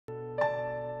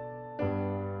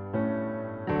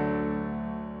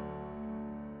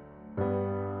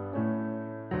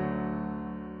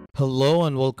Hello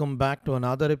and welcome back to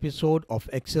another episode of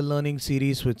Excel Learning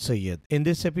Series with Syed. In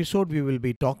this episode, we will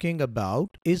be talking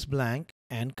about ISBLANK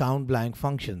and COUNTBLANK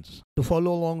functions. To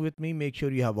follow along with me, make sure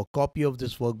you have a copy of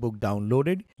this workbook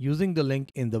downloaded using the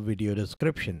link in the video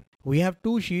description. We have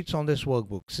two sheets on this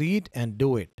workbook, See It and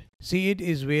Do It. See It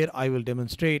is where I will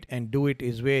demonstrate and Do It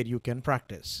is where you can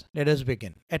practice. Let us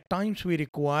begin. At times we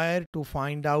require to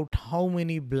find out how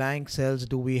many blank cells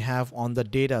do we have on the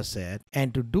data set,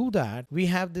 and to do that we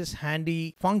have this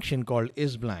handy function called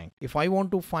isBlank. If I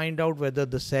want to find out whether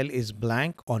the cell is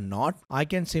blank or not, I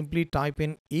can simply type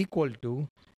in equal to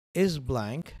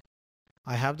isBlank.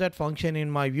 I have that function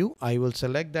in my view. I will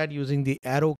select that using the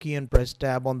arrow key and press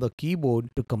tab on the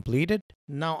keyboard to complete it.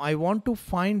 Now I want to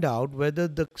find out whether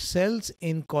the cells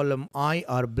in column I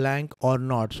are blank or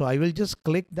not. So I will just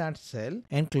click that cell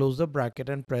and close the bracket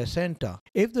and press enter.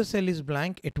 If the cell is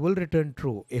blank, it will return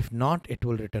true. If not, it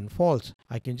will return false.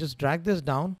 I can just drag this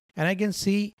down and I can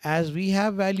see as we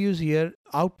have values here,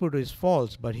 output is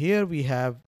false, but here we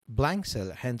have blank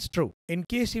cell, hence true. In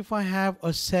case if I have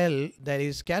a cell that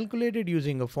is calculated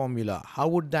using a formula, how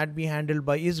would that be handled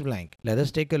by isBlank? Let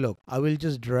us take a look. I will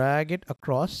just drag it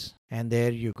across and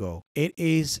there you go. It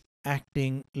is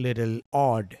acting little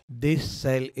odd. This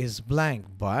cell is blank,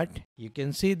 but you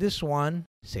can see this one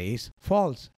says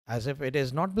false as if it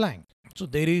is not blank. So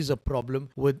there is a problem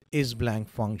with isBlank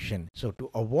function. So to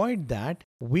avoid that,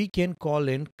 we can call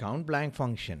in COUNTBLANK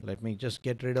function. Let me just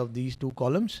get rid of these two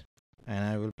columns. And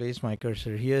I will place my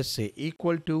cursor here, say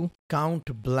equal to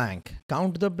COUNTBLANK.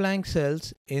 Count the blank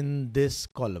cells in this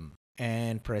column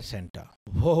and press enter.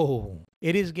 Whoa,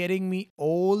 it is getting me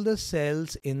all the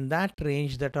cells in that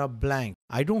range that are blank.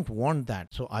 I don't want that.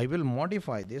 So I will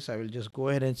modify this. I will just go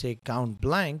ahead and say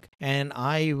COUNTBLANK and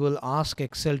I will ask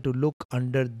Excel to look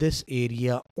under this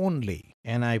area only.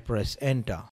 And I press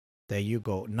enter. There you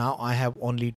go. Now I have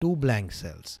only two blank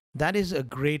cells. That is a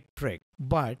great trick.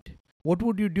 But what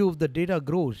would you do if the data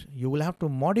grows? You will have to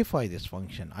modify this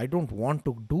function. I don't want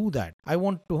to do that. I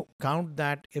want to count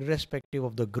that irrespective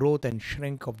of the growth and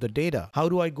shrink of the data. How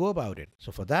do I go about it?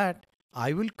 So for that,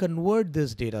 I will convert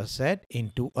this data set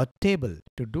into a table.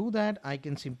 To do that, I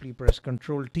can simply press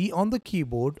Ctrl T on the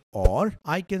keyboard, or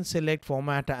I can select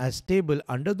Format as Table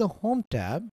under the Home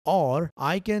tab, or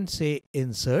I can say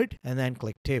Insert and then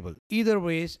click Table. Either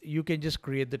ways, you can just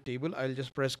create the table. I'll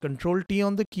just press Ctrl T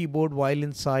on the keyboard while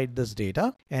inside this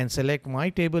data and select My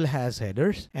Table Has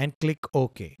Headers and click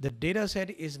OK. The data set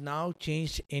is now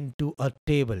changed into a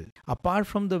table. Apart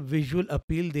from the visual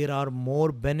appeal, there are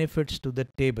more benefits to the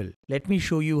table. Let me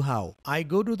show you how. I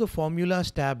go to the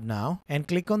Formulas tab now and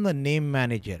click on the Name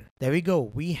Manager. There we go.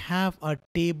 We have a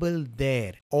table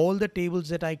there. All the tables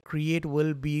that I create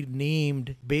will be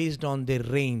named based on their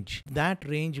range. That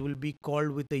range will be called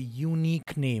with a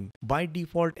unique name. By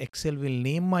default, Excel will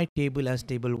name my table as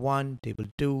table 1, table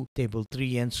 2, table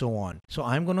 3 and so on. So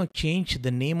I'm going to change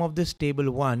the name of this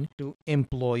table 1 to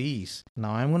employees.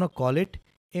 Now I'm going to call it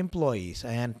employees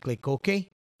and click OK.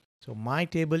 So my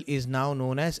table is now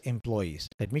known as employees.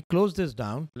 Let me close this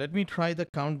down. Let me try the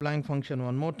COUNTBLANK function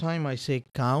one more time. I say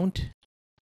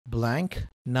COUNTBLANK.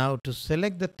 Now to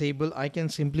select the table, I can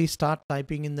simply start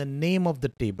typing in the name of the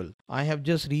table. I have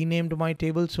just renamed my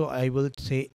table, so I will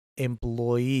say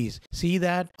employees. See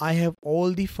that I have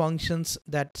all the functions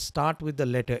that start with the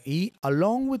letter E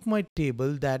along with my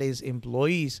table, that is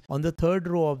employees, on the third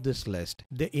row of this list.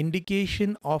 The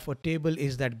indication of a table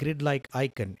is that grid-like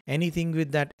icon. Anything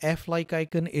with that F-like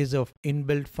icon is an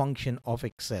inbuilt function of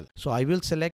Excel. So I will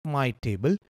select my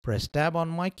table, press tab on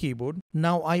my keyboard.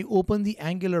 Now I open the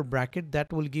angular bracket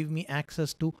that will give me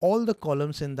access to all the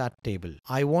columns in that table.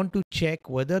 I want to check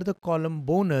whether the column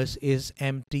bonus is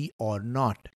empty or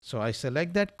not. So I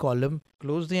select that column,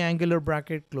 close the angular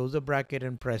bracket, close the bracket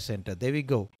and press enter. There we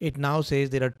go. It now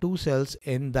says there are two cells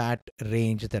in that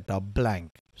range that are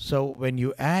blank. So when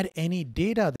you add any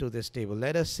data to this table,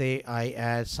 let us say I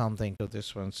add something to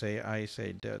this one. Say I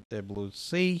say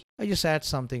WC. I just add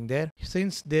something there.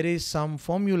 Since there is some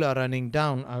formula running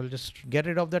down, I will just get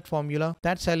rid of that formula.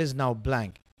 That cell is now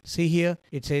blank. See here,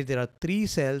 it says there are three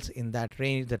cells in that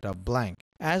range that are blank.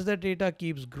 As the data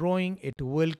keeps growing, it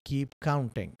will keep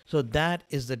counting. So that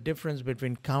is the difference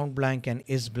between COUNTBLANK and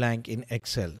isBlank in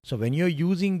Excel. So when you're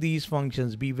using these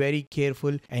functions, be very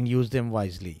careful and use them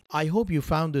wisely. I hope you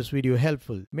found this video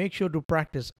helpful. Make sure to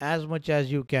practice as much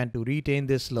as you can to retain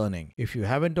this learning. If you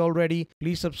haven't already,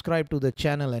 please subscribe to the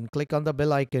channel and click on the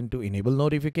bell icon to enable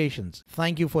notifications.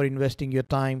 Thank you for investing your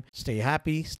time. Stay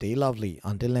happy, stay lovely.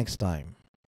 Until next time.